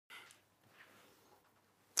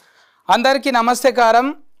అందరికీ నమస్తేకారం.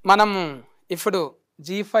 మనము ఇప్పుడు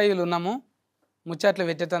G5 ఉన్నాము, ముచ్చట్లు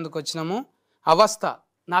పెట్టేందుకు వచ్చినాము. అవస్థ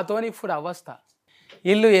నాతోని ఇప్పుడు అవస్థ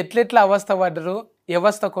ఇల్లు ఎట్లెట్లా అవస్థ పడ్డరు,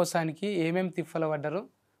 వ్యవస్థ కోసానికి ఏమేమి తిప్పలు పడ్డరు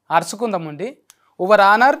అరుచుకుందామండి. Over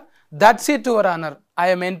honour that's it over honour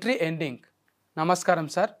I'm entry ending. నమస్కారం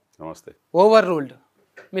సార్. నమస్తే. ఓవర్ రూల్డ్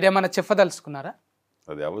మీరేమన్నా చెప్పదలుచుకున్నారా?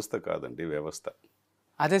 అది అవస్థ కాదండి, వ్యవస్థ.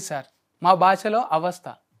 అదే సార్, మా భాషలో అవస్థ.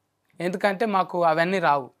 ఎందుకంటే మాకు అవన్నీ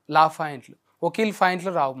రావు, లా పాయింట్లు, వకీల్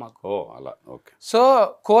పాయింట్లు రావు మాకు. ఓ అలా, ఓకే. సో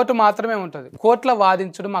కోర్టు మాత్రమే ఉంటుంది, కోర్టులో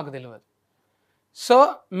వాదించడం మాకు తెలియదు. సో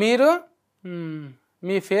మీరు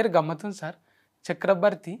మీ పేరు గమ్మతం సార్,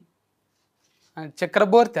 చక్రబర్తి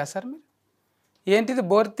చక్రబోర్తి సార్. మీరు ఏంటిది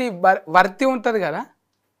బోర్తి వర్తి ఉంటుంది కదా,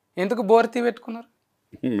 ఎందుకు బోర్తి పెట్టుకున్నారు?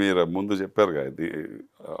 మీరు ముందు చెప్పారు కదా ఇది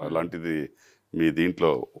అలాంటిది మీ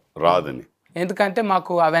దీంట్లో రాదని. ఎందుకంటే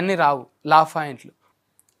మాకు అవన్నీ రావు, లా పాయింట్లు.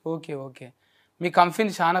 ఓకే ఓకే, మీ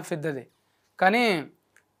కంపెనీ చాలా పెద్దది, కానీ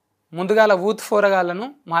ముందుగాల ఊత్ ఫోరగాళ్ళను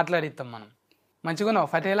మాట్లాడిస్తాం మనం. మంచిగా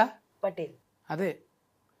పటేలా పటేల్, అదే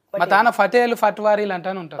మా తాన పటేల్ ఫట్వారీలు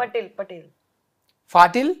అంటాను ఉంటారు. పటేల్ పటేల్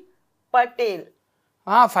ఫాటిల్ పటేల్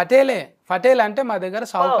ఫటేలే. ఫటేల్ అంటే మా దగ్గర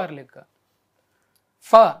సావుకారు లెక్క.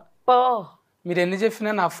 ఫ మీరు ఎన్ని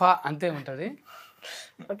చెప్పినా నా ఫ అంతే ఉంటుంది.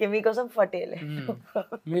 ఓకే, మీకోసం పటేల్.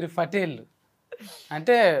 మీరు పటేల్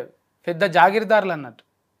అంటే పెద్ద జాగీర్దారులు అన్నట్టు.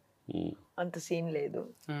 అంత సీన్ లేదు,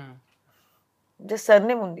 జస్ట్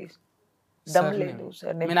సర్నేమ్ ఉంది, దమ్ లేదు.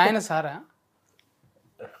 మీ నాయన సారా?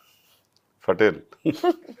 పటేల్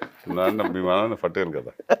మీ నాన్న పటేల్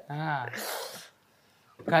కదా.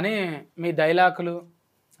 కానీ మీ డైలాగులు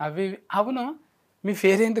అవి అవును. మీ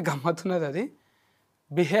పేరేంటి గమ్మత్తున్నది, అది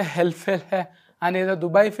బిహే హెల్ప్ హెల్ అనేదో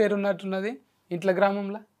దుబాయ్ పేరు ఉన్నట్టున్నది. ఇంట్ల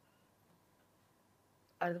గ్రామంలో,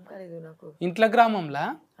 అర్థం కాలేదు నాకు. ఇంట్ల గ్రామంలో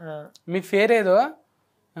మీ పేరేదో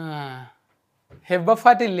హెబ్బా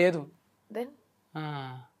పాటిల్ లేదు,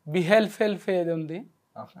 బిహెల్ఫ్ హెల్ప్ ఏదో ఉంది.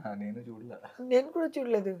 నేను కూడా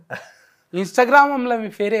చూడలేదు. ఇన్స్టాగ్రామంలో మీ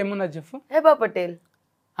పేరు ఏమున్నది చెప్పు. హెబా పటేల్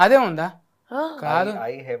అదే ఉందా? కాదు,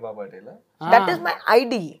 that is my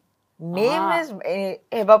ID. Name is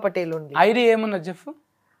Heba Patel only. ID ఏమున్నది చెప్పు.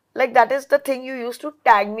 Like that is the thing you used to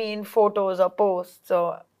tag me in photos or posts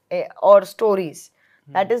or stories.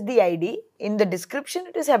 That is the ID. In the description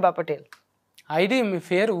it is Hebah Patel. ID మీ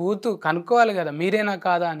పేరు ఊతు కనుక్కోవాలి కదా, మీరేనా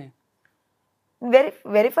కాదా అని.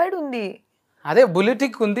 Verified ఉంది. అదే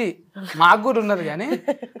బులిటిక్ ఉంది, మాకు కూడా ఉన్నది, కానీ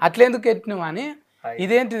అట్లెందుకు ఎట్టినావు అని.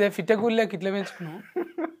 ఇదేంటిదే ఫిట్టగుళ్ళకి ఇట్లా పెంచుకున్నావు?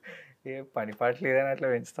 ఏ పనిపాటు లేదని అట్లా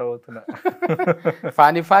పెంచుతా పోతున్నా.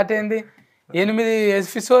 పనిపాట ఏంది? 8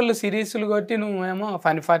 ఎపిసోడ్లు సిరీస్లు కొట్టి నువ్వేమో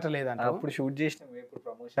పనిపాట లేదంట. అప్పుడు షూట్ చేసినాం, ఇప్పుడు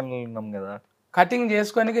ప్రమోషన్లో ఉన్నాం కదా. కటింగ్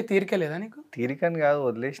చేసుకోనికి తీరిక లేదా నీకు? తీరికని కాదు,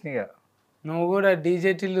 వదిలేసినాయి. నువ్వు కూడా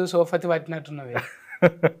డీజేటీలు సోఫతి పట్టినట్టున్నవి.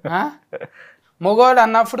 మొగోడు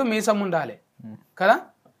అన్నప్పుడు మీసం ఉండాలి కదా,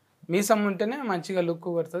 మీసం ఉంటేనే మంచిగా లుక్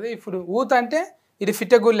కొడుతుంది. ఇప్పుడు ఊత అంటే ఇది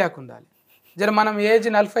ఫిట్టగుళ్ళాక ఉండాలి. జర మనం ఏజ్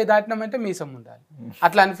 40 దాటినామంటే మీసం ఉండాలి,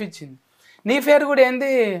 అట్లా అనిపించింది. నీ పేరు కూడా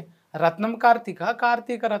ఏంది, రత్నం కార్తీక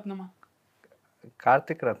రత్నమా?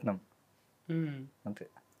 కార్తిక్ రత్నం అంతే.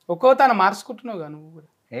 ఒక్కో తన మార్చుకుంటున్నావు నువ్వు కూడా.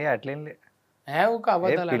 అట్లేం లే,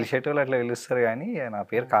 పిలిచేటోళ్ళు అట్లా పిలుస్తారు కానీ నా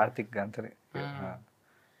పేరు కార్తిక్ అంతే.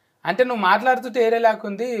 అంటే నువ్వు మాట్లాడుతుంటే ఏరే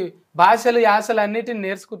లేకుంది, భాషలు యాసలు అన్నిటిని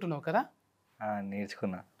నేర్చుకుంటున్నావు కదా?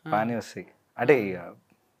 నేర్చుకున్నా, బాగానే వస్తాయి. అంటే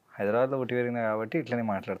హైదరాబాద్లో పుట్టి పెరిగినా కాబట్టి ఇట్లనే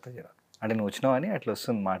మాట్లాడతా జర. అంటే నువ్వు వచ్చినావు అని అట్లా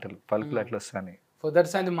వస్తుంది, మాటలు పలుకులు అట్లా వస్తాయి.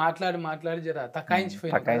 పొద్దుటి మాట్లాడి జర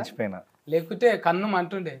తకాయించిపోయినా, లేకుంటే కన్ను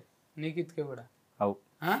అంటుండే నీకు ఇతికే కూడా. అవు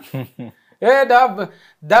ఏ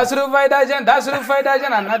 10 రూపాయి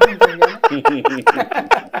డజన్ అన్నట్టు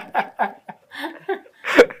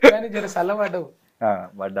కానీ జర చల్లబడ్డవు.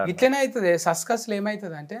 ఇట్లనే అవుతుంది సస్కస్లు.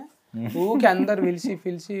 ఏమవుతుంది అంటే ఊకి అందరు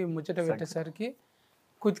పిలిచి ముచ్చట పెట్టేసరికి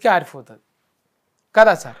కుతికి ఆరిపోతుంది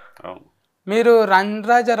కదా సార్. మీరు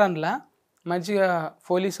రన్లా మంచిగా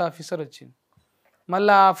పోలీస్ ఆఫీసర్ వచ్చింది,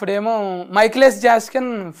 మళ్ళీ అప్పుడేమో మైక్లెస్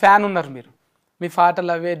జాస్కిన్ ఫ్యాన్ ఉన్నారు మీరు. మీ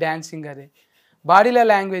పాటలు అవే, డాన్సింగ్ అదే, బాడీలో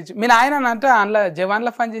లాంగ్వేజ్. మీ నాయన అంటే అందులో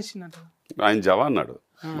జవాన్లో పని చేసిందంట. ఆయన జవాన్ నాడు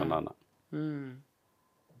మా నాన్న.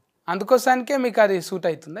 అందుకోసానికే మీకు అది సూట్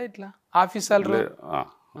అవుతుందా ఇట్లా ఆఫీసర్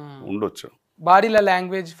ఉండొచ్చు. బాడీలో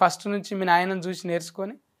లాంగ్వేజ్ ఫస్ట్ నుంచి మీ నాయనను చూసి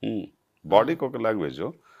నేర్చుకొని. బాడీకి ఒక లాంగ్వేజ్,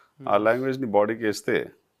 ఆ లాంగ్వేజ్ని బాడీకి వేస్తే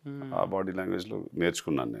ఆ బాడీ లాంగ్వేజ్లో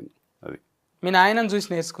నేర్చుకున్నాను నేను. అది మీ నాయనను చూసి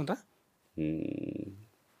నేర్చుకుంటా,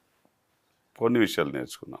 కొన్ని విషయాలు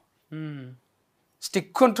నేర్చుకున్నా.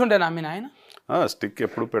 స్టిక్ ఉంటుండే నా మీ నాయన? స్టిక్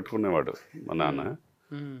ఎప్పుడు పెట్టుకునేవాడు మా నాన్న,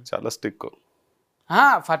 చాలా స్టిక్.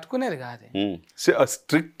 పట్టుకునేది కాదు,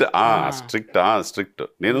 స్ట్రిక్ట్. స్ట్రిక్ట్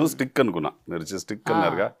నేను స్టిక్ అనుకున్నా, మీరు స్టిక్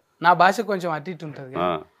అన్నారుగా. నా భాష కొంచెం అటు ఇటు ఉంటుంది ఆ,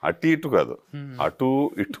 అటు ఇటు కాదు, అటు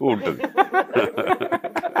ఇటు ఉంటుంది.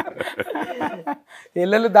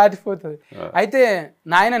 ఎల్లలు దాటిపోతుంది. అయితే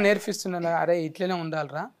నాయన నేర్పిస్తున్నా, అరే ఇట్లనే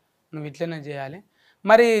ఉండాలిరా, నువ్వు ఇట్లనే చేయాలి.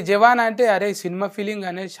 మరి జవాన్ అంటే అరే సినిమా ఫీలింగ్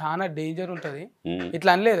అనేది చాలా డేంజర్ ఉంటుంది,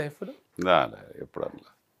 ఇట్లా అనలేదా ఇప్పుడు? ఎప్పుడు అట్లా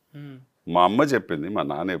మా అమ్మ చెప్పింది, మా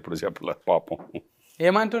నాన్న ఎప్పుడు చెప్పలే పాపం.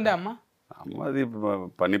 ఏమంటుండే అమ్మ? అమ్మది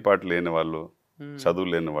పని పాటు లేని వాళ్ళు, చదువు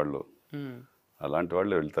లేని వాళ్ళు, అలాంటి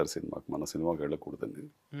వాళ్ళే వెళ్తారు సినిమాకి, మన సినిమాకి వెళ్ళకూడదని.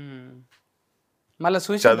 మళ్ళీ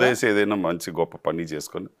చూసి చదివేసి ఏదైనా మంచి గొప్ప పని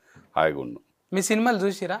చేసుకొని హాయిగా ఉన్నాం. మీ సినిమాలు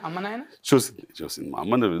చూసిరా అమ్మ నాయన? చూసింది మా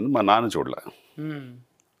అమ్మ చూసింది, మా నాన్న చూడలే.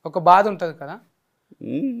 ఒక బాధ ఉంటుంది కదా,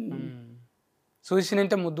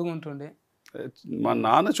 చూసినంటే ముద్దుగా ఉంటుండే. మా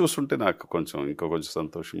నాన్న చూస్తుంటే నాకు కొంచెం ఇంకో కొంచెం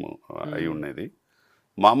సంతోషము అయి ఉండేది.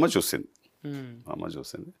 మా అమ్మ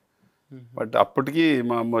చూసింది, బట్ అప్పటికి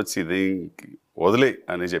మా అమ్మ వచ్చి ఇది వదిలే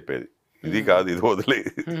అని చెప్పేది, ఇది కాదు ఇది వదిలే,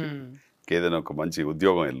 ఏదైనా ఒక మంచి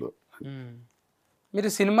ఉద్యోగం వెళ్ళు. మీరు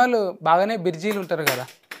సినిమాలు బాగానే బిర్జీలు ఉంటారు కదా,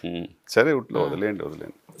 సరే ఇట్లా వదిలేండి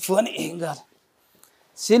ఫోన్ ఏం కాదు.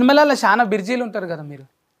 సినిమాలలో చాలా బిర్జీలు ఉంటారు కదా మీరు,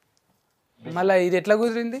 మళ్ళీ ఇది ఎట్లా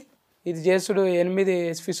కుదిరింది? ఇది చేసుడు 8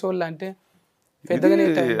 ఎపిసోడ్లు అంటే పెద్దగానే.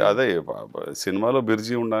 అదే సినిమాలో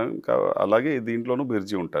బిర్జీ ఉన్నాను, అలాగే దీంట్లోనూ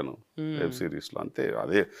బిర్జీ ఉంటాను వెబ్ సిరీస్లో, అంతే.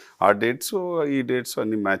 అదే ఆ డేట్స్ ఈ డేట్స్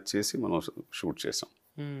అన్ని మ్యాచ్ చేసి మనం షూట్ చేసాం.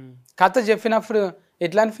 కథ చెప్పినప్పుడు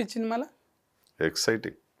ఎట్లా అనిపించింది మళ్ళీ?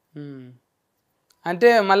 ఎక్సైటింగ్. అంటే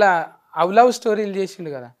మళ్ళా లవ్ స్టోరీలు చేసిండు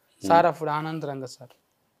కదా సార్ అప్పుడు, ఆనందరంగ సార్.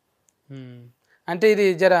 అంటే ఇది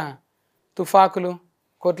జర తుఫాకులు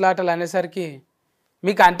కొట్లాటలు అనేసరికి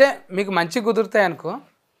మీకు, అంటే మీకు మంచి కుదురుతాయి అనుకో,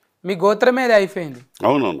 మీ గోత్రమే అది అయిపోయింది.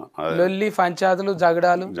 అవునవును, లొల్లి పంచాదులు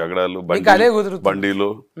జగడాలు అదే కుదురుతుంది. బండిలు,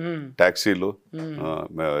 టాక్సీలు,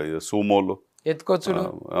 సూమోలు, ఎత్తుకొచ్చుడు,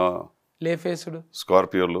 లేఫేసుడు,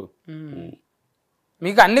 స్కార్పియోలు,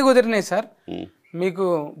 మీకు అన్ని కుదిరినాయి సార్. మీకు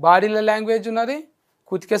బాడీలో లాంగ్వేజ్ ఉన్నది,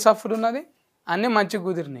 కుతికే సఫ్డ్ ఉన్నది, అన్నీ మంచిగా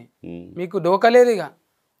కుదిరినాయి. మీకు డోకలేదు ఇక,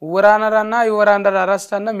 ఊరానరన్నా యువరానర్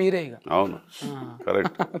అరెస్ట్ అన్నా మీరే ఇక. అవును,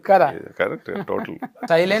 కరెక్ట్ కదా, కరెక్ట్, టోటల్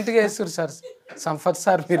సైలెంట్గా వేస్తారు సార్ సంపత్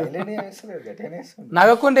సార్. మీరు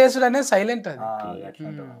నగకుండా వేసుడు అనేది సైలెంట్, అది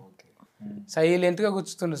సైలెంట్గా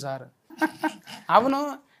కూర్చుతుండు సార్. అవును,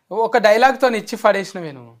 ఒక డైలాగ్తో ఇచ్చి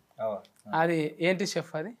పడేసినవే నువ్వు, అది ఏంటి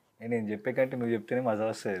షెఫ్? అది నేను చెప్పే కంటే నువ్వు చెప్తేనే మజా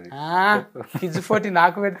వస్తుంది. కిజ్ పోటీ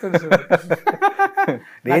నాకు పెడుతుంది.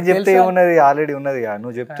 నేను చెప్తే ఏమున్నది, ఆల్రెడీ ఉన్నది.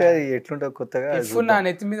 నువ్వు చెప్తే అది ఎట్లుంటుంది కొత్తగా. ఇప్పుడు నా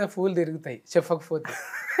నెత్తి మీద పూలు తిరుగుతాయి చెప్పకపోతే,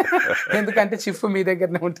 ఎందుకంటే చిఫ్ మీ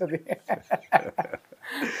దగ్గరనే ఉంటుంది.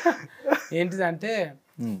 ఏంటిదంటే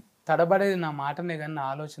తడబడేది నా మాటనే కానీ నా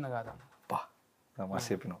ఆలోచన కాదు.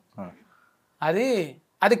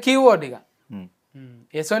 అది కీవర్డ్. ఇక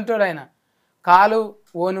ఎసొంటోడు ఆయన కాలు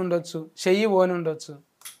ఓని ఉండొచ్చు, చెయ్యి ఓని ఉండొచ్చు,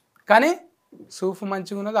 కానీ సూఫ్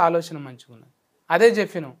మంచిగా ఉన్నది, ఆలోచన మంచిగా ఉన్నది. అదే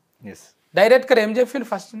చెప్పిను. డైరెక్ట్గా ఏం చెప్పిను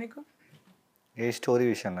ఫస్ట్ నీకు? ఏ స్టోరీ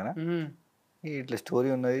విషయంలోనా? ఇట్లా స్టోరీ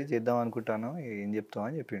ఉన్నది చేద్దాం అనుకుంటాను, ఏం చెప్తావు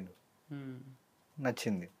అని చెప్పిండు.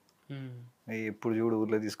 నచ్చింది. ఎప్పుడు చూడు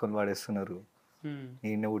ఊర్లో తీసుకొని వాడేస్తున్నారు,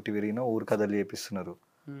 ఈయన ఉట్టి విరిగినా ఊరు కథలు చేపిస్తున్నారు,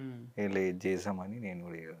 ఏది చేసామని నేను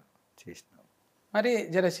కూడా చేసిన. మరి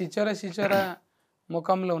జర చిచోరా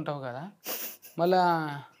ముఖంలో ఉంటావు కదా, మళ్ళా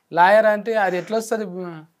లాయర్ అంటే అది ఎట్లా వస్తుంది?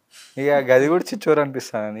 ఇక గది కూడా చిచ్చోరు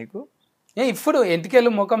అనిపిస్తాను నీకు? ఇప్పుడు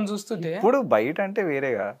ఎంటికెళ్ళు ముఖం చూస్తుంటే. ఇప్పుడు బయట అంటే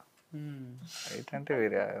వేరేగా, బయట అంటే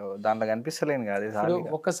వేరే, దాంట్లో కనిపిస్తలేను కాదు.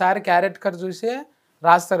 ఒక్కసారి క్యారెట్ కట్ చూసే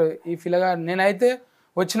రాస్తారు ఈ ఫిలగా. నేనైతే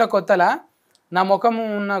వచ్చిన కొత్తలా నా ముఖం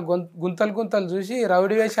ఉన్న గుంతలు చూసి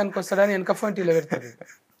రౌడీ వేషానికి వస్తాడని వెనక ఫోన్ ఇలా పెడతారు,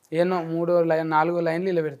 ఏనో 3 లైన్ 4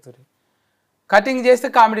 లైన్లు ఇలా పెడతారు. కటింగ్ చేస్తే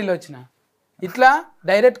కామెడీలో వచ్చిన ఇట్లా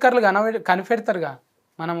డైరెక్ట్ కర్లు కనిపెడతారుగా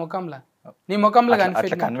మన ముఖంలో. నీ ముఖంలో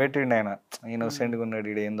కనిపెట్టిండు ఆయన, ఇన్నోసెంట్గా ఉన్నాడు,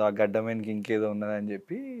 ఇడు ఏందో ఆ గడ్డమేనికి ఇంకేదో ఉన్నదని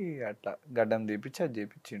చెప్పి అట్లా గడ్డం తీపిచ్చి అది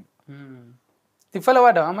చేపించిండు. తిప్పల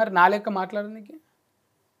వాడవా మరి నా లెక్క మాట్లాడడానికి?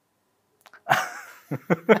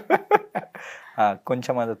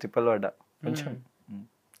 కొంచెం అది తిప్పలు పడ్డా కొంచెం.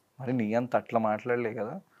 మరి నీ అంత అట్లా మాట్లాడలే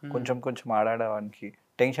కదా, కొంచెం ఆడాడవానికి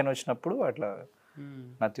టెన్షన్ వచ్చినప్పుడు అట్లా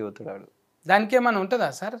నత్తి ఒత్తుడాడు. దానికి ఏమైనా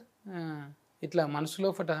ఉంటుందా సార్? ఇట్లా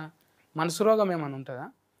మనసు రోగం ఏమైనా ఉంటుందా?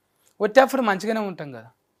 వచ్చేప్పుడు మంచిగానే ఉంటాం కదా,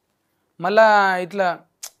 మళ్ళా ఇట్లా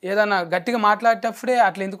ఏదైనా గట్టిగా మాట్లాడేటప్పుడే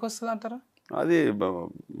అట్లా ఎందుకు వస్తుంది అంటారు? అది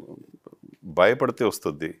భయపడితే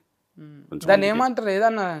వస్తుంది. దాన్ని ఏమంటారు?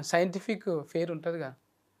 ఏదన్నా సైంటిఫిక్ పేరు ఉంటుంది కదా?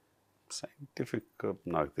 సైంటిఫిక్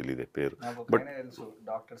నాకు తెలియదే పేరు, బట్ తెలుసు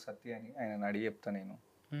డాక్టర్ సత్య అని, ఆయన అడిగి చెప్తా, నేను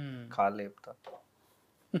కాళ్ళు చెప్తా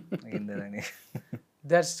ఏందని.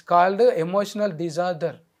 That's called emotional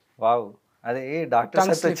disorder. Wow, అదే డాక్టర్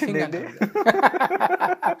Tongue సార్ sniffing వచ్చింది అంటారు.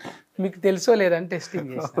 మీకు తెలుసో లేదని టెస్టింగ్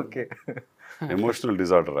చేస్తాను. Okay emotional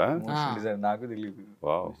డిజార్డరా? నాకు తెలియదు.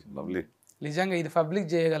 Wow lovely. నిజంగా ఇది పబ్లిక్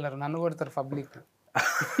చేయగలరు, నన్ను కొడతారు పబ్లిక్.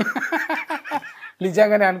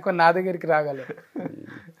 నిజంగానే అనుకో నా దగ్గరికి రాగలరు.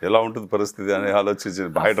 ఎలా ఉంటుంది పరిస్థితి అని ఆలోచించి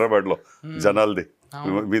హైదరాబాద్ లో జనాలది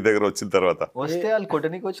మీ దగ్గర వచ్చిన తర్వాత వస్తే వాళ్ళు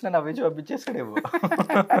కొట్టనికి వచ్చిన నవ్వే పంపించేస్తాడేమో.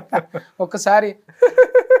 ఒక్కసారి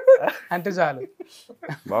అంటే చాలు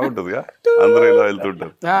బాగుంటుందిగా, అందరూ ఇలా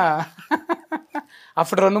వెళ్తుంటారు.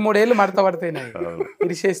 అప్పుడు 2-3 ఏళ్ళు మడత పడతాయి నాకు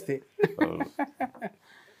ఇరిసేస్తే.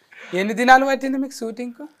 ఎన్ని దినాలు పట్టింది మీకు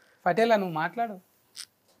షూటింగ్? పటేలా నువ్వు మాట్లాడు.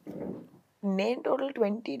 నేను టోటల్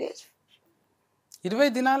 20 days.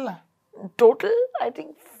 20 దినాల Total, I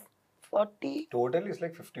think 40. Total is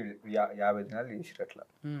like 50 దినాలు చేసిరు అట్లా.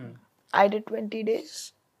 I did 20 days.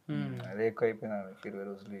 అదే ఎక్కువ అయిపోయినా 20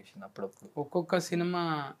 రోజులు చేసిన అప్పుడప్పుడు. ఒక్కొక్క సినిమా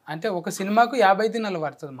అంటే ఒక సినిమాకు 50 దినాలు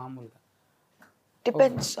పడుతుంది మామూలుగా.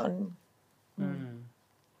 Depends on.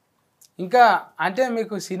 ఇంకా అంటే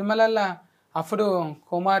మీకు సినిమాలల్లో అప్పుడు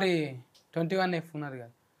కుమారి 21F ఉన్నారు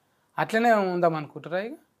కదా, అట్లనే ఉందాం అనుకుంటారా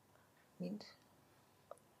ఇక? Means.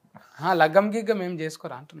 లగ్గం గిగ్గం ఏం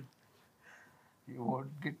చేసుకోరా అంటున్నా. You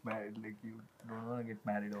won't get married, like you don't want to get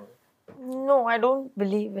married or. No, I don't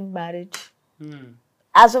believe in marriage.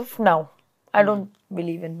 As of now, I don't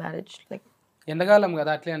believe in marriage. Like ఎండకాలం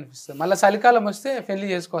కదా అట్లే అనిపిస్తుంది. మళ్ళీ చలికాలం వస్తే పెళ్లి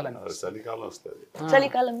చేసుకోవాలని. చలికాలం వస్తుంది.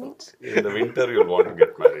 Chalikalam means. In the winter you want to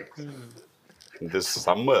get married. In this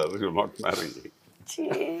summer you will not marry.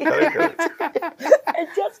 Correct. I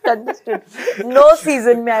just understood. No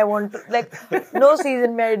season may I want to, like, no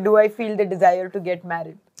season may I feel the desire to get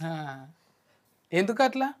married. ఎందుకు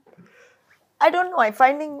అట్లా? I don't know. I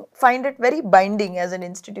find it very binding as an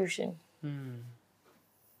institution.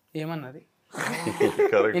 ఏమన్నది?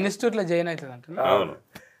 Correct. Institute లో join అవుతుంది అంటున్నా. అవును.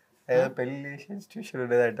 ఏదో పెళ్లి చేసి ఇన్స్టిట్యూషన్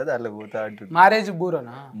ఉండేదంటే దాంట్లో పోతా అంటుంది. మ్యారేజ్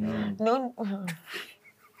బూరోనా? No.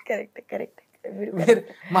 Correct. మీరు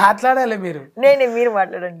మాట్లాడాలి మీరు. మీరు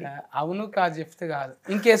మాట్లాడండి. అవును కాదు చెప్తే కాదు.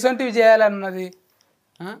 ఇంకెసొంటివి చేయాలన్నది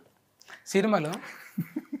సినిమాలో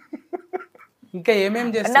ఇంకా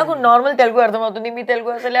ఏమేమి చేస్తారు? నాకు నార్మల్ తెలుగు అర్థమవుతుంది, మీ తెలుగు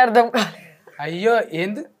అసలే అర్థం కాదు. అయ్యో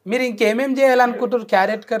ఏంది మీరు ఇంకేమేమి చేయాలనుకుంటారు?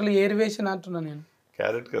 క్యారెట్ కర్లు ఏరివేషన్ అంటున్నా నేను.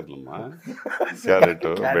 క్యారెట్ కర్లమ్మా, క్యారెట్,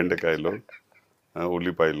 బెండకాయలు,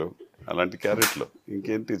 ఉల్లిపాయలు, అలాంటి క్యారెట్లు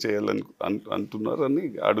ఇంకేంటి చేయాలని అంటున్నారు అని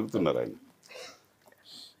అడుగుతున్నారు ఆయన.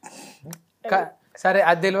 సరే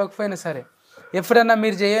అది తెలియకపోయినా సరే, ఎప్పుడన్నా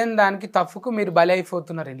మీరు చేయని దానికి తప్పుకు మీరు బలి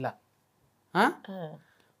అయిపోతున్నారు ఇలా.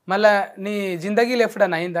 మళ్ళా నీ జిందగీలో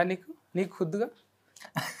ఎప్పుడన్నా అయిందా నీకు ఖుద్దుగా?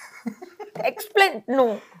 ఎక్స్ప్లెయిన్.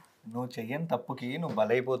 నువ్వు చెయ్యని తప్పుకి నువ్వు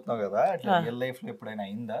బలైపోతున్నావు కదా, అట్లా రియల్ లైఫ్ లో ఎప్పుడైనా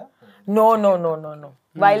అయిందా? No.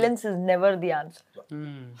 Violence is never the answer.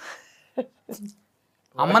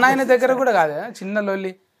 అమ్మ నాయన దగ్గర కూడా కాదు, చిన్న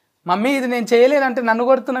లొల్లి, మమ్మీ ఇది నేను చేయలేదంటే నన్ను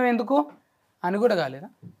కొడుతున్నావు ఎందుకు అని కూడా కాలేదా?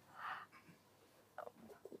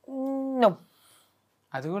 No.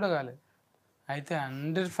 అది కూడా కాలేదు. అయితే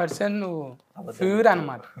 100% నువ్వు ప్యూర్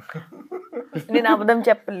అన్నమాట. నేను అబద్ధం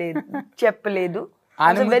చెప్పలేదు. I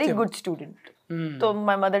was a very good student. So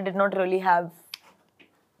my mother did not really have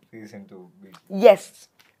reason to be. Yes.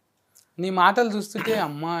 నీ మాటలు చూస్తుంటే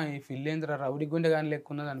అమ్మా ఈ ఫిల్లేంద్ర రౌడీ గుండె కానీ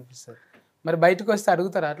లేకున్నది అనిపిస్తుంది. మరి బయటకు వస్తే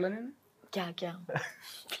అడుగుతారా అట్లా? నేను క్యా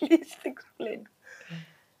ప్లీజ్ ఎక్స్ప్లెయిన్.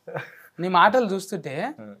 నీ మాటలు చూస్తుంటే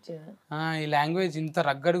ఈ లాంగ్వేజ్ ఇంత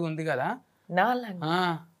రగ్గడిగా ఉంది కదా, నా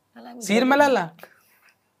లాంగ్వేజ్ సినిమాలల్లా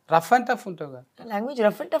రఫ్ అండ్ టఫ్ ఉంటావు కదా. లాంగ్వేజ్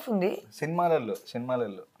రఫ్ అండ్ టఫ్ ఉంది సినిమాలలో.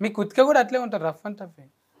 మీ కుత్క కూడా అట్లే ఉంటారు, rough and tough.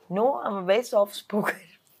 No, I'm a very soft spoken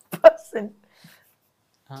person.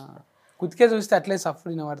 కుత్కే చూస్తే అట్లే సఫర్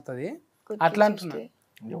వినబడుతుంది అట్లా అంటున్నా.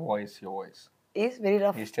 Your voice is very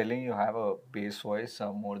rough. He's telling you have a bass voice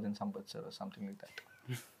more than Sampath sir or something like that.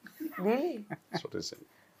 Really? That's what he's saying.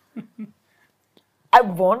 I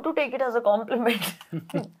want to take it as a compliment.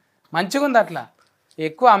 మంచిగా ఉంది అట్లా.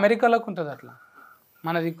 ఎక్కువ అమెరికాలోకి ఉంటుంది అట్లా,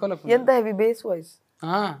 మన దిక్కులోకి. ఎంత heavy base voice.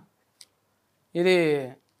 ఇది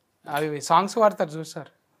అవి సాంగ్స్ వాడతారు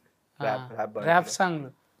చూస్తారు, ర్యాప్ సాంగ్లు,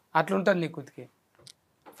 అట్లా ఉంటుంది నీ కుతికి.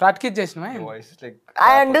 ప్రాక్టీస్ చేసినవా?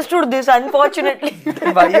 I understood this unfortunately.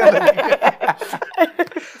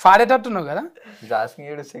 పాడేటట్టున్నావు కదా.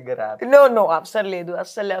 No, అస్సలు లేదు.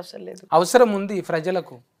 అవసరం ఉంది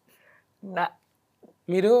ప్రజలకు.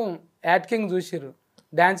 మీరు యాక్టింగ్ చూసిర్రు,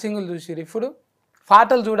 డాన్సింగ్లు చూసిర్రు, ఇప్పుడు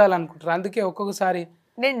పాటలు చూడాలనుకుంటారు. అందుకే ఒక్కొక్కసారి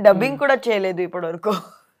నేను డబ్బింగ్ కూడా చేయలేదు ఇప్పటి వరకు.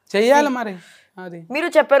 చెయ్యాలి మరి. అది మీరు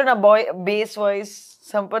చెప్పారు నా బేస్ వాయిస్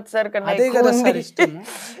సంపత్ సార్ కన్నా అదే కదా సార్ ఇష్టం.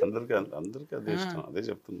 అందరికీ అదే ఇష్టం, అదే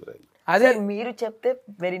చెప్తుంది. అదే మీరు చెప్తే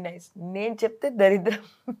వెరీ నైస్, నేను చెప్తే దరిద్రం.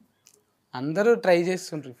 అందరూ ట్రై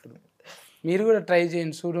చేస్తుంటారు. ఇప్పుడు మీరు కూడా ట్రై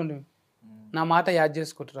చేయండి, చూడండి, నా మాట యాద్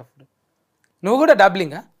చేసుకుంటారు. అప్పుడు నువ్వు కూడా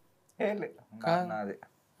డబ్లింగా? నాదే,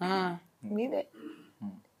 మీదే.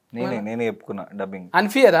 నేనే చెప్పుకున్నా డబ్బింగ్.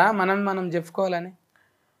 అనిపియదా మనం చెప్పుకోవాలని?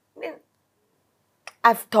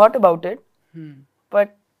 I've thought about it, but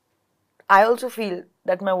I also feel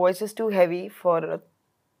that my voice is too heavy for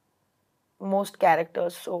most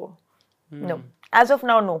characters, so no. As of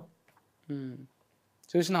now, no.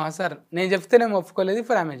 చూసినావా సార్, నేను చెప్తేనేమో ఒప్పుకోలేదు,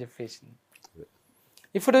 ఇప్పుడు ఆమె చెప్పేసింది.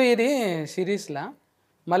 ఇప్పుడు ఇది సిరీస్లా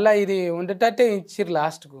మళ్ళీ ఇది ఉండేటట్టే ఇచ్చిర్రు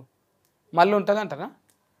లాస్ట్కు, మళ్ళీ ఉంటుంది అంటారా?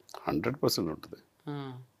 100% ఉంటుంది.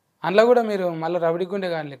 అందులో కూడా మీరు మళ్ళీ రబడి గుండె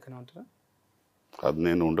కానీ లెక్కనే ఉంటారా? అది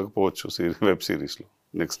నేను ఉండకపోవచ్చు వెబ్ సిరీస్లో.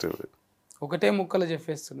 నెక్స్ట్ ఒకటే ముక్కలు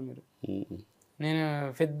చెప్పేస్తున్నారు మీరు. నేను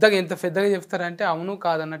పెద్దగా ఎంత పెద్దగా చెప్తారంటే అవును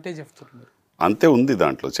కాదన్నట్టే చెప్తున్నారు మీరు. అంతే ఉంది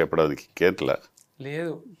దాంట్లో చెప్పడానికి, కేట్లా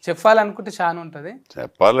లేదు చెప్పాలనుకుంటే చాలా ఉంటుంది.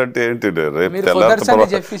 చెప్పాలంటే ఏంటి, రేపు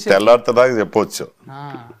చెప్పేసి తెల్లారితేదాకా చెప్పవచ్చు,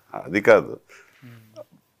 అది కాదు.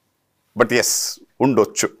 బట్ ఎస్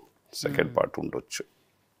ఉండొచ్చు, సెకండ్ పార్ట్ ఉండొచ్చు.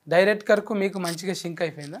 డైరెక్టర్కు మీకు మంచిగా సింక్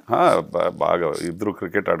అయిపోయిందా? బాగా, ఇద్దరు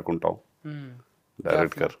క్రికెట్ ఆడుకుంటాం.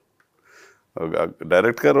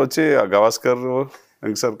 డైరెక్టర్ వచ్చి గవాస్కర్,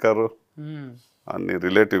 వెంకసర్కర్ అన్ని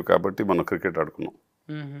రిలేటివ్ కాబట్టి మనం క్రికెట్ ఆడుకున్నాం.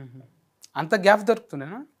 అంత గ్యాప్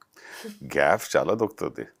దొరుకుతుందేనా? గ్యాప్ చాలా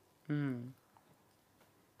దొరుకుతుంది.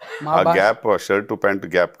 ఆ గ్యాప్ షర్ట్ ప్యాంట్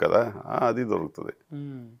గ్యాప్ కదా, అది దొరుకుతుంది.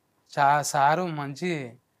 సారు మంచి.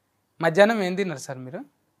 మధ్యాహ్నం ఏం తిన్నారు సార్ మీరు?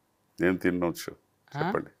 నేను తినవచ్చు,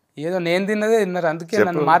 చెప్పండి. ఏదో నేను తిన్నదే తిన్నారు, అందుకే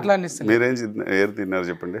నన్ను మాట్లాడిస్తాను. మీరేం ఏం తిన్నారు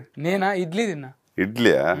చెప్పండి. నేనా ఇడ్లీ తిన్నా.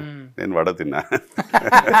 ఇడ్లీయా? నేను వడ తిన్నా.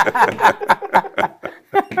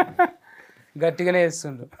 గట్టిగానే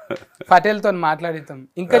చేస్తుండ్రు. పటేల్తో మాట్లాడితాం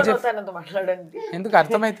ఇంకా ఎందుకు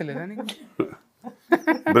అర్థమైతలేదా నీకు?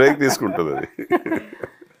 బ్రేక్ తీసుకుంటుంది అది.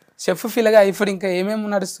 షెఫ్ ఫీల్గా ఇప్పుడు ఇంకా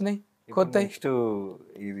ఏమేమి నడుస్తున్నాయి కొత్త? నెక్స్ట్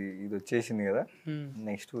ఇది వచ్చేసింది కదా,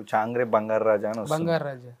 నెక్స్ట్ చాంగ్రే బంగారు రాజా అని.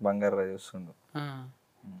 బంగారు రాజా వస్తుండు.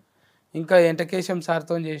 ఇంకా ఎంటకేశం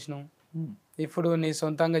సార్తో చేసినావు, ఇప్పుడు నీ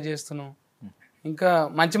సొంతంగా చేస్తున్నావు. ఇంకా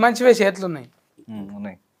మంచి మంచివే చేతులు ఉన్నాయి.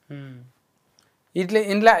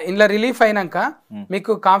 ఇంట్లో రిలీఫ్ అయినాక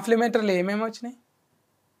మీకు కాంప్లిమెంటరీలు ఏమేమి వచ్చినాయి?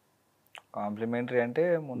 కాంప్లిమెంటరీ అంటే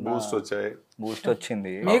బూస్ట్ వచ్చాయి, బూస్ట్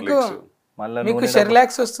వచ్చింది. మీకు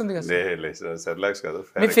షెర్లాక్స్ వస్తుంది కదా? షెర్లాక్స్ కాదు,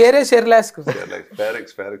 మీ పేరే షెర్లాక్స్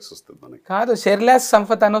వస్తుంది మనకి. కాదు, షెర్లాక్స్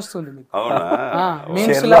సంపత్ అని వస్తుంది మీకు.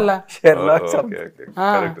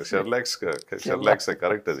 షెర్లాక్స్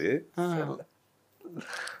కరెక్ట్. అది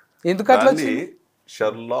ఎందుకు అట్లా?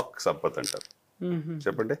 షెర్లాక్ సంపత్ అంటారు.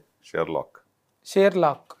 చెప్పండి.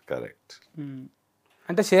 Sherlock correct.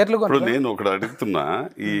 అంటే షేర్లు. ఇప్పుడు నేను ఒకటి అడుగుతున్నా,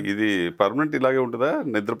 ఇది పర్మనెంట్ ఇలాగే ఉంటుందా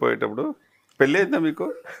నిద్రపోయేటప్పుడు? పెళ్ళి అయిందా మీకు?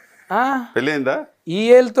 పెళ్ళి అయిందా? ఈ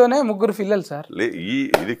ఏళ్ళతోనే 3 పిల్లలు సార్.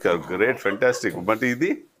 ఇది గ్రేట్, ఫెంటాస్టిక్. బట్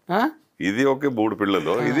ఇది ఓకే, 3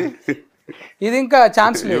 పిల్లలు. ఇది ఇంకా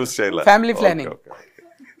ఛాన్స్ లేదు. Family planning.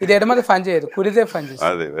 ఇది ఎడమది పని చేయదు, కుడిదే పని చేస్తుంది.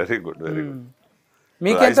 అదే, very good, very good.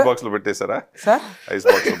 Ice box లో పెట్టేశారా సార్? ఐస్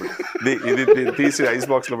బాక్స్ లో ఇది తీసి ఐస్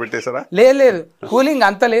బాక్స్ లో పెట్టేశారా? లేదు, కూలింగ్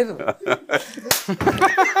అంత లేదు,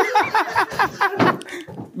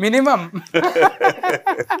 మినిమం.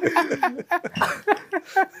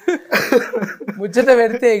 ముచ్చట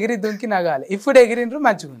పెడితే ఎగిరి దుంకి నగాలి. ఇప్పుడు ఎగిరిండ్రు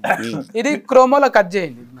మంచిగా. ఇది క్రోమోలో కట్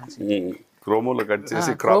చేయండి. క్రోమోలో కట్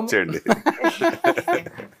చేసి క్రాప్ చేయండి.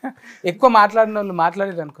 ఎక్కువ మాట్లాడిన వాళ్ళు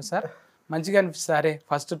మాట్లాడారు అనుకో సార్, మంచిగా అనిపిస్తుంది. అరే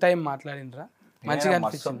ఫస్ట్ టైం మాట్లాడినరా, మంచిగా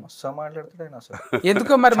అనిపిస్తుంది.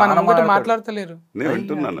 ఎందుకో మరి మనం ఒకటి మాట్లాడతలేరు.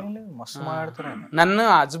 నన్ను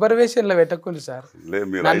అబ్జర్వేషన్ లో పెట్టకుండా సార్,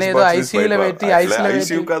 నన్ను ఏదో ఐసీయూలో పెట్టి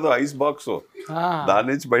ఐస్ బాక్స్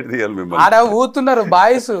ఆడ ఊతున్నారు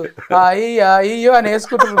బాయ్స్, అయ్యో అని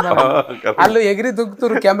వేసుకుంటున్నారు. వాళ్ళు ఎగిరి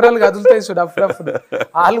దుక్కుతున్నారు, కెమెరాలు కదులుతాయి చూడు అప్పుడప్పుడు,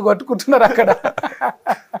 వాళ్ళు కొట్టుకుంటున్నారు అక్కడ.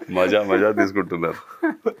 మజా తీసుకుంటున్నారు.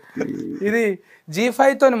 ఇది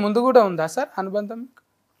G5 తోని ముందు కూడా ఉందా సార్ అనుబంధం?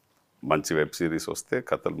 మంచి వెబ్ సిరీస్ వస్తే,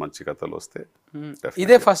 మంచి కథలు వస్తే.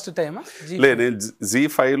 ఇదే ఫస్ట్ టైమా? నేను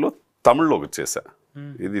G5 లో తమిళ్లోకి వచ్చేసా.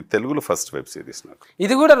 ఇది తెలుగులో ఫస్ట్ వెబ్ సిరీస్ నాకు.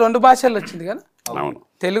 ఇది కూడా 2 భాషల్లో వచ్చింది కదా? అవును,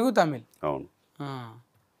 తెలుగు తమిళ్. అవును.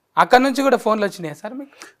 అక్కడ నుంచి కూడా ఫోన్లు వచ్చినాయా సార్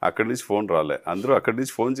మీకు? అక్కడి నుంచి ఫోన్ రాలే. అందరూ అక్కడి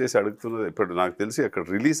నుంచి ఫోన్ చేసి అడుగుతున్నది. ఇప్పుడు నాకు తెలిసి అక్కడ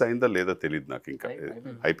రిలీజ్ అయిందా లేదా తెలియదు నాకు. ఇంకా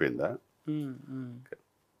అయిపోయిందా?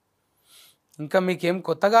 ఇంకా మీకేం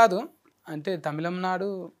కొత్త కాదు అంటే, తమిళనాడు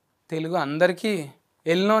తెలుగు అందరికీ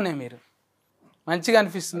ఎల్లోనే. మీరు మంచిగా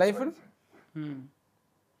అనిపిస్తుందా ఇప్పుడు?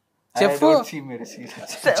 చెఫ్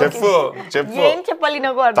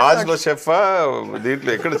తాజ్ లో చెఫ్,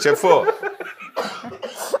 దీంట్లో ఎక్కడ చెఫ్?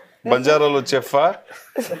 బంజారాలో చెఫ్,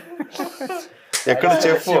 ఎక్కడ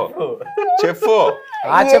చెఫ్? చెఫ్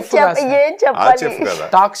ఆ చెఫ్ కదా,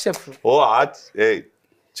 టాక్ చెఫ్. ఓ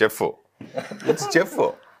చెఫ్, చెఫ్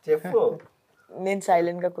నేను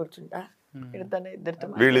సైలెంట్ గా కూర్చుంటా. ఇద్దరితో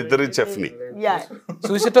వీళ్ళిద్దరి చెఫ్ని యా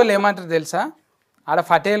చూసేటోళ్ళు ఏమంటారు తెలుసా, ఆడ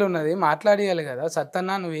ఫటేల్ ఉన్నది మాట్లాడియాలి కదా,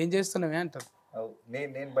 సత్తన్నా నువ్వేం చేస్తున్నావే అంటారు.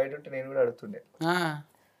 నేను బయట ఉంటే నేను కూడా అడుగుతుండే.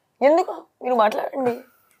 ఎందుకు మీరు మాట్లాడండి.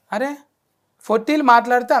 అరే ఫొట్టీలు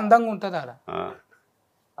మాట్లాడితే అందంగా ఉంటుంది ఆడ.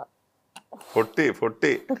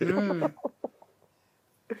 పొట్టి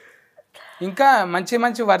ఇంకా మంచి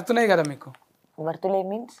మంచి వర్తున్నాయి కదా మీకు. వర్తులే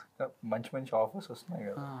మీన్స్ మంచి మంచి ఆఫర్స్ వస్తున్నాయి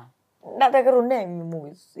కదా. నా దగ్గర ఉన్నాయి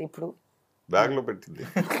మూవీస్ ఇప్పుడు బ్యాగ్ లో పెట్టింది.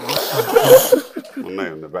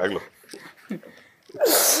 ఉన్నాయి బ్యాగ్ లో.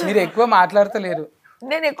 మీరు ఎక్కువ మాట్లాడతలేరు.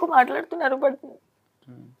 నేను ఎక్కువ మాట్లాడుతున్నారు బట్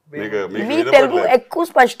మీ మీకు తెలుగు ఎక్కువ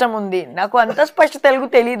స్పష్టం ఉంది. నాకు అంత స్పష్ట తెలుగు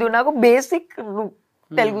తెలీదు. నాకు బేసిక్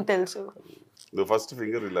తెలుగు తెలుసు. నువ్వు ఫస్ట్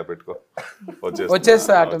ఫింగర్ ఇలా పెట్టుకో,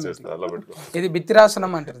 వచ్చేస్తా అలా పెట్టుకో. ఇది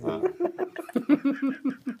బిత్తిరాసనం అంటారు.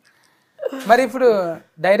 మరి ఇప్పుడు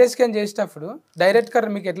డైరెక్ట్ స్కాన్ చేసేటప్పుడు డైరెక్టర్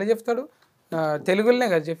మీకు ఎట్లా చెప్తాడు? తెలుగులోనే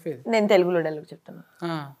కదా చెప్పేది. నేను తెలుగులో డైలాగ్ చెప్తాను.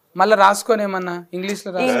 మళ్ళీ రాసుకొని ఏమన్నా ఇంగ్లీష్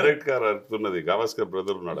లో డైరెక్ట్ కార్ అడుగుతున్నది. గవాస్కర్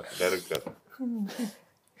బ్రదర్ ఉన్నాడు డైరెక్ట్ కార్.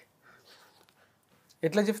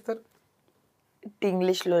 ఎట్లా చెప్తారు?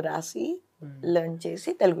 ఇంగ్లీష్ లో రాసి లెర్న్ చేసి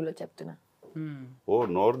తెలుగులో చెప్తున్నా. ఓ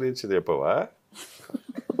నోరు నుంచి చెప్పవా?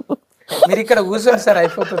 మీరు ఇక్కడ కూర్చోండి సార్,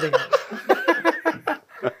 అయిపోతుంది.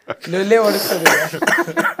 లొల్లే వడుస్తుంది.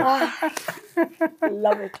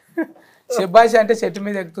 శబ్బాష్ అంటే చెట్టు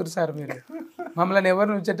మీద ఎక్కుతారు సార్ మీరు. మమ్మల్ని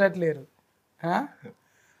ఎవరు ఉంచేటట్లేరు.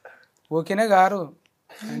 ఓకేనే గారు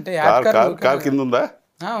అంటే కార్ కింద ఉందా?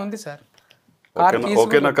 ఉంది సార్.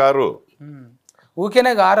 ఓకేనా కారు?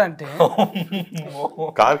 ఊకేనే గారు అంటే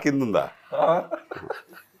కార్ కింద ఉందా?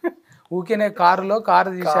 ఊకేనే కారులో కారు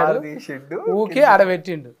తీసాడు, ఊకే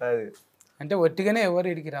ఆడబెట్టిండు. అంటే ఒట్టిగానే ఎవరు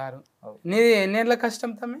ఇడికి రారు. నీది ఎన్నేళ్ళ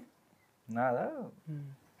కష్టం తమ్మి? నాదా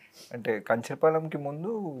అంటే కంచరపాలెంకి ముందు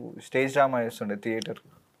స్టేజ్ డ్రామా చేస్తుండే, థియేటర్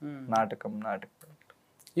నాటకం.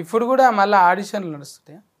 ఇప్పుడు కూడా మళ్ళీ ఆడిషన్లు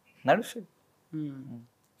నడుస్తుంటాయా? నడుస్తుంది.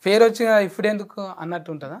 పేరు వచ్చి ఇప్పుడు ఎందుకు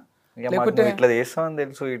అన్నట్టు ఉంటుందా? లేకపోతే ఇట్లా చేస్తామని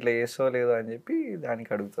తెలుసు, ఇట్లా చేస్తావో లేదో అని చెప్పి దానికి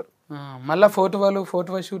అడుగుతారు. మళ్ళీ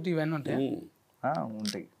ఫోటో షూట్ ఇవన్నీ ఉంటాయి.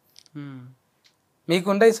 ఉంటాయి. మీకు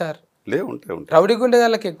ఉండయి సార్? లే ఉంటాయి. రౌడీకి ఉండే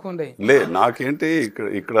వాళ్ళకి ఎక్కువ ఉండయి. లే నాకేంటి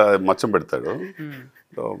ఇక్కడ మచ్చం పెడతాడు,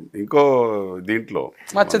 ఇంకో దీంట్లో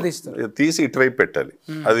మచ్చ తీస్తారు, తీసి ఇటువైపు పెట్టాలి.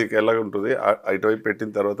 అది ఎలా ఉంటుంది, ఇటువైపు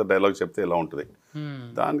పెట్టిన తర్వాత డైలాగ్ చెప్తే ఎలా ఉంటుంది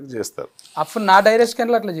దానికి చేస్తారు. అప్పుడు నా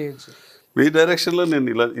డైరెక్షన్లో అట్లా చేయొచ్చు. మీ డైరెక్షన్లో నేను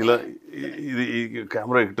ఇలా ఇలా ఇది ఈ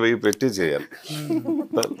కెమెరా ఇటువైపు పెట్టి చేయాలి.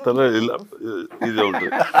 ఇలా ఇది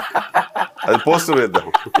ఉంటుంది, అది పోస్టర్ వేద్దాం.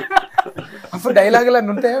 అప్పుడు డైలాగులు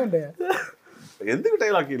అన్నీ ఉంటాయా? ఉంటాయా? ఎందుకు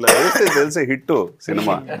డైలాగ్ ఇలా వేస్తే తెలిసే హిట్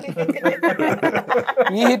సినిమా.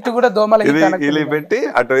 ఈ హిట్ కూడా దోమల ఇలా పెట్టి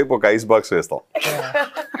అటువైపు ఒక ఐస్ బాక్స్ వేస్తాం.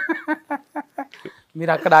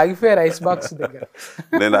 మీరు అక్కడ ఆగిపోయారు ఐస్ బాక్స్ దగ్గర.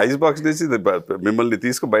 నేను ఐస్ బాక్స్ తీసి మిమ్మల్ని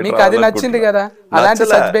తీసుకు బయట. అది నచ్చింది కదా, అలాంటి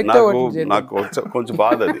సబ్జెక్ట్ నాకు కొంచెం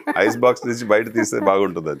బాధ. అది ఐస్ బాక్స్ తీసి బయట తీస్తే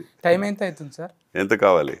బాగుంటుంది. అది టైం ఎంత అవుతుంది సార్? ఎంత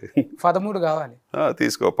కావాలి? 13 కావాలి.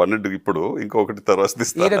 తీసుకో 12. ఇప్పుడు ఇంకొకటి తర్వాత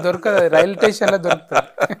తీస్తా. దొరకదు, రైల్వే స్టేషన్ లో దొరుకుతుంది.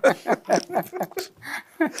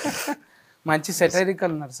 మంచి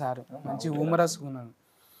సెటరికల్ ఉన్నారు సార్, మంచి హ్యూమరస్ ఉన్నారు.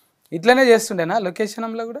 ఇట్లనే చేస్తుండేనా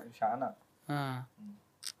లొకేషన్లో కూడా? చాలా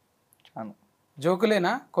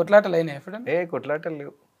జోకులేనా? కొట్లాటలు అయినా ఎప్పుడన్నా? కొట్లాటలు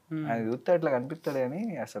లేవు. ఆయన చూస్తే అట్లా కనిపిస్తాడు కానీ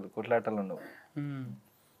అసలు కొట్లాటలు ఉండవు.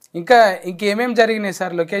 ఇంకా ఇంకేమేమి జరిగినాయి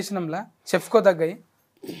సార్ లొకేషన్లో చెప్పుకో తగ్గాయి?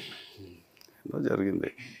 జరిగింది,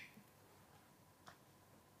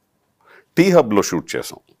 టీ హబ్లో షూట్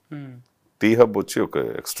చేసాం. టీ హబ్ వచ్చి ఒక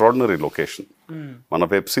ఎక్స్ట్రాడినరీ లొకేషన్. మన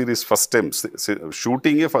web series first time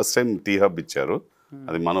షూటింగే first time tea hub ఇచ్చారు.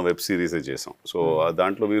 అది మన వెబ్ సిరీసే చేసాం. సో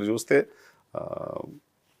దాంట్లో మీరు చూస్తే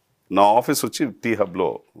నా ఆఫీస్ వచ్చి టీ హబ్లో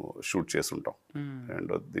షూట్ చేస్తుంటాం.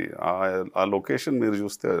 అండ్ ఆ లొకేషన్ మీరు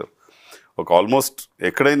చూస్తే ఒక ఆల్మోస్ట్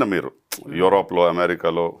ఎక్కడైనా మీరు యూరోప్లో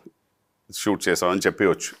అమెరికాలో షూట్ చేసామని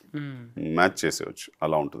చెప్పవచ్చు, మ్యాచ్ చేసేవచ్చు,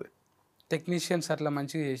 అలా ఉంటుంది. టెక్నీషియన్స్ అట్లా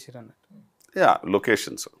మంచిగా చేసారు అన్నట్టు.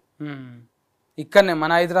 లొకేషన్స్ ఇక్కడనే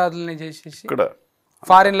మన హైదరాబాద్లోనే చేసేసి ఇక్కడ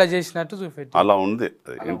ఫారిన్లో చేసినట్టు చూపెట్టి అలా ఉంది.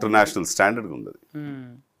 ఇంటర్నేషనల్ స్టాండర్డ్ ఉంది.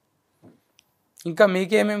 ఇంకా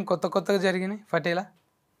మీకేమేమి కొత్తగా జరిగినాయి పటేలా?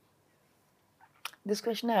 This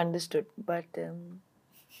question I understood, but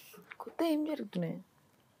కొత్త ఏం జరుగుతున్నాయి?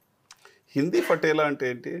 హిందీ పటేలా అంటే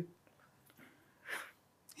ఏంటి?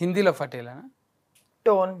 హిందీలో పటేలా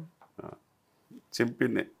టోన్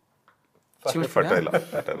చింపినే పటేలా.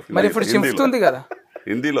 మరి ఇప్పుడు చింపుతుంది కదా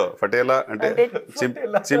హిందీలో పటేలా అంటే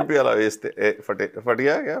చింపి అలా వేస్తే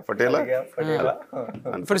పటియా పటేలా.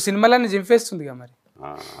 ఇప్పుడు సినిమాలన్నీ చింపేస్తుంది కదా, మరి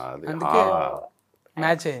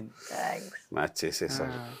మ్యాచ్ అయింది. మ్యాచ్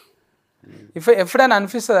చేసేసారు. ఎప్పుడైనా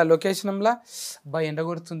అనిపిస్తుందా లొకేషన్లో బా ఎండ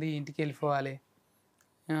కొడుతుంది ఇంటికి వెళ్ళిపోవాలి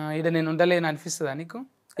ఇక్కడ నేను ఉండలేను అనిపిస్తుందా నీకు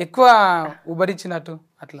ఎక్కువ ఉబరించినట్టు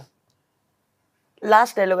అట్లా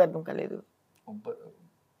లాస్ట్ డైలాగ్ అర్థం కాలేదు.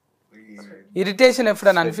 ఇరిటేషన్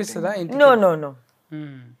ఎప్పుడైనా అనిపిస్తుందా నో నో నో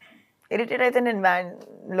ఇరిటేట్ అయితే నేను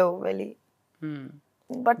వ్యాన్లో వెళ్ళి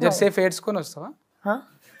బట్ జర్సేఫ్ ఏడ్చుకొని వస్తావా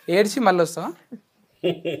ఏడ్చి మళ్ళీ వస్తావా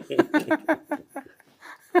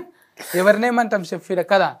ఎవరినేమంటాం షెఫీడ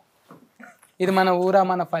కదా ఇది మన ఊరా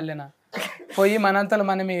మన పల్లెనా పోయి మనంతలో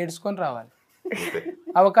మనమే ఏడ్చుకొని రావాలి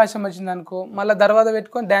అవకాశం వచ్చింది అనుకో మళ్ళీ దర్వాజా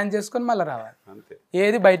పెట్టుకొని డ్యాన్స్ చేసుకొని మళ్ళీ రావాలి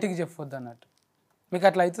ఏది బయటికి చెప్పొద్దు అన్నట్టు మీకు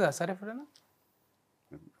అట్లా అవుతుందా సార్ ఎప్పుడైనా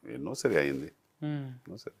ఎన్నో సరే అయింది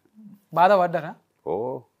బాధపడ్డారా ఓ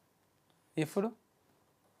ఎప్పుడు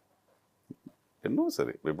ఎన్నో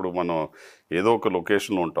సరే ఇప్పుడు మనం ఏదో ఒక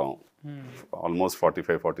లొకేషన్లో ఉంటాం ఆల్మోస్ట్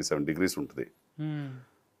 45-47 degrees ఉంటుంది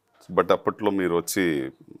బట్ అప్పట్లో మీరు వచ్చి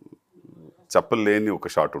చెప్పలేని ఒక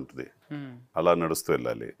షాట్ ఉంటుంది అలా నడుస్తూ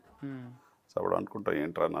వెళ్ళాలి సో అప్పుడు అనుకుంటా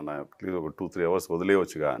ఏంట్రా నాన్న ప్లీజ్ ఒక 2-3 hours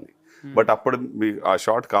వదిలేయవచ్చుగా అని బట్ అప్పుడు మీ ఆ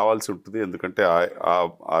షాట్ కావాల్సి ఉంటుంది ఎందుకంటే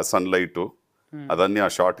ఆ సన్లైట్ అదన్నీ ఆ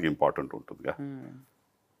షాట్కి ఇంపార్టెంట్ ఉంటుందిగా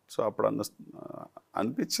సో అప్పుడు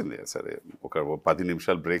అనిపించింది సరే ఒక 10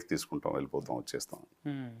 నిమిషాలు బ్రేక్ తీసుకుంటాం వెళ్ళిపోతాం వచ్చేస్తాం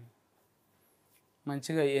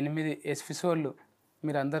మంచిగా 8 ఎపిసోడ్లు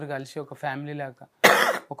మీరు అందరు కలిసి ఒక ఫ్యామిలీ లాగా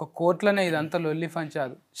ఒక కోట్లోనే ఇదంతా లొల్లి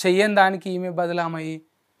పంచాదు చెయ్యని దానికి ఈమె బదలామయ్యి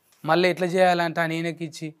మళ్ళీ ఎట్లా చేయాలంటే ఆయన ఈయనకి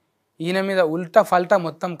ఇచ్చి ఈయన మీద ఉల్టా ఫల్టా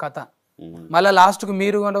మొత్తం కథ మళ్ళీ లాస్ట్కు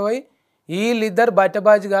మీరు కూడా పోయి వీళ్ళిద్దరు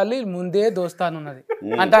బట్టబాజీ గాలి ముందే దోస్తానున్నది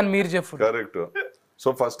అంటే అని మీరు చెప్పు కరెక్ట్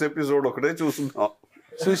సో ఫస్ట్ ఎపిసోడ్ ఒకటే చూస్తున్నాం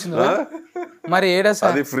చూసినా మరి ఏడా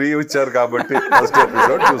సార్ అది ఫ్రీ ఇచ్చారు కాబట్టి ఫస్ట్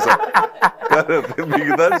ఎపిసోడ్ చూసాం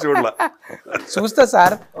మిగతా చూడలా చూస్తా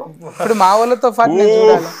సార్ ఇప్పుడు మా వాళ్ళతో పాటు నేను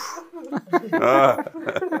చూడాలి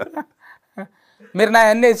మీరు నా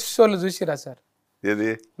అన్ని ఎపిసోడ్లు చూసిరా సార్ ఏది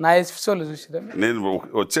నా ఎపిసోడ్లు చూసిరా నేను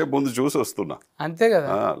వచ్చే ముందు చూసి వస్తున్నా అంతే కదా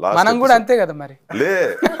మనం కూడా అంతే కదా మరి లే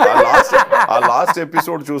ఆ లాస్ట్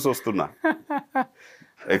ఎపిసోడ్ చూసి వస్తున్నా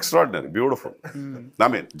ఎక్స్ట్రాడినరీ బ్యూటిఫుల్ ఐ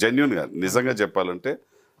మీన్ జెన్యున్గా నిజంగా చెప్పాలంటే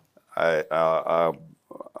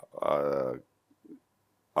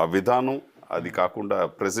ఆ విధానం అది కాకుండా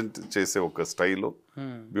ప్రజెంట్ చేసే ఒక స్టైలు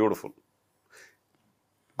బ్యూటిఫుల్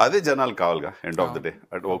అదే జనాలు కావాలిగా ఎండ్ ఆఫ్ ద డే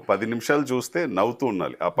అటు ఒక 10 నిమిషాలు చూస్తే నవ్వుతూ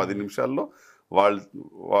ఉండాలి ఆ 10 నిమిషాల్లో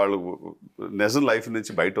వాళ్ళు నిజం లైఫ్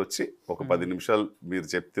నుంచి బయట వచ్చి ఒక 10 నిమిషాలు మీరు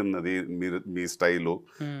చెప్తున్నది మీ స్టైలు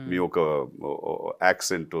మీ ఒక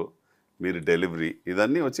యాక్సెంట్ మీరు డెలివరీ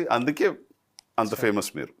ఇదన్నీ వచ్చి అందుకే అంత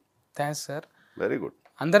ఫేమస్ మీరు థ్యాంక్స్ సార్ వెరీ గుడ్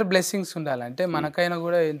అందరు బ్లెస్సింగ్స్ ఉండాలంటే మనకైనా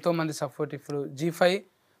కూడా ఎంతోమంది సపోర్ట్ ఇప్పుడు G5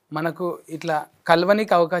 మనకు ఇట్లా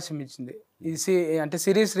కలవనికి అవకాశం ఇచ్చింది అంటే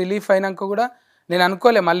సిరీస్ రిలీఫ్ అయినాక కూడా నేను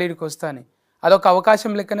అనుకోలే మళ్ళీ ఇక్కడికి వస్తాను అదొక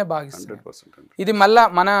అవకాశం లెక్కనే భావిస్తాను ఇది మళ్ళీ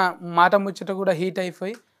మన మాట ముచ్చట కూడా హీట్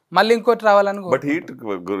అయిపోయి మళ్ళీ ఇంకోటి రావాలని బట్ హీట్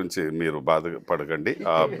గురించి మీరు బాధపడకండి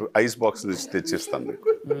ఐస్ బాక్స్ నుంచి తెచ్చిస్తాను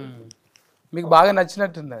మీకు బాగా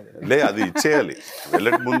నచ్చినట్టుంది అది లే అది ఇచ్చేయాలి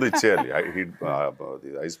వెళ్ళక ముందు ఇచ్చేయాలి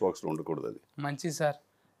ఐస్ బాక్స్లో ఉండకూడదు అది మంచిది సార్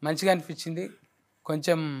మంచిగా అనిపించింది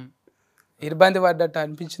కొంచెం ఇబ్బంది పడ్డట్టు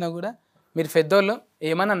అనిపించినా కూడా మీరు పెద్దోళ్ళు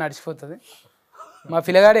ఏమన్నా నడిచిపోతుంది మా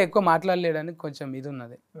పిల్లగాడే ఎక్కువ మాట్లాడలేడని కొంచెం ఇది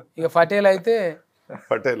ఉన్నది ఇక పటేల్ అయితే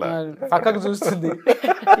పక్కకు చూస్తుంది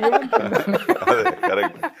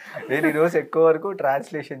నేను ఈరోజు ఎక్కువ వరకు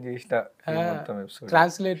ట్రాన్స్లేషన్ చేసిన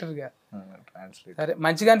ట్రాన్స్లేటర్గా సరే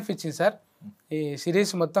మంచిగా అనిపించింది సార్ ఈ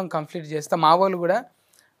సిరీస్ మొత్తం కంప్లీట్ చేస్తా మా వాళ్ళు కూడా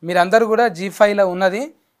మీరందరూ కూడా G5లో ఉన్నది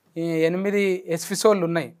 8 ఎపిసోడ్లు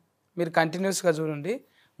ఉన్నాయి మీరు కంటిన్యూస్గా చూడండి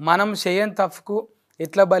మనం చేయని తప్పుకు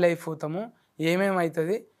ఎట్లా బలైపోతాము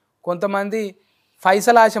ఏమేమవుతుంది కొంతమంది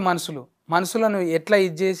ఫైసలాశ మనుషులను ఎట్లా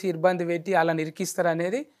ఇచ్చేసి ఇబ్బంది పెట్టి అలా నిరికిస్తారు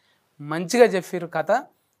అనేది మంచిగా చెప్పారు కథ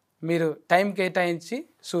మీరు టైం కేటాయించి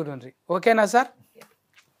చూడండి ఓకేనా sir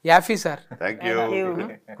యాఫీ sir thank you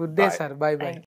good day sir bye bye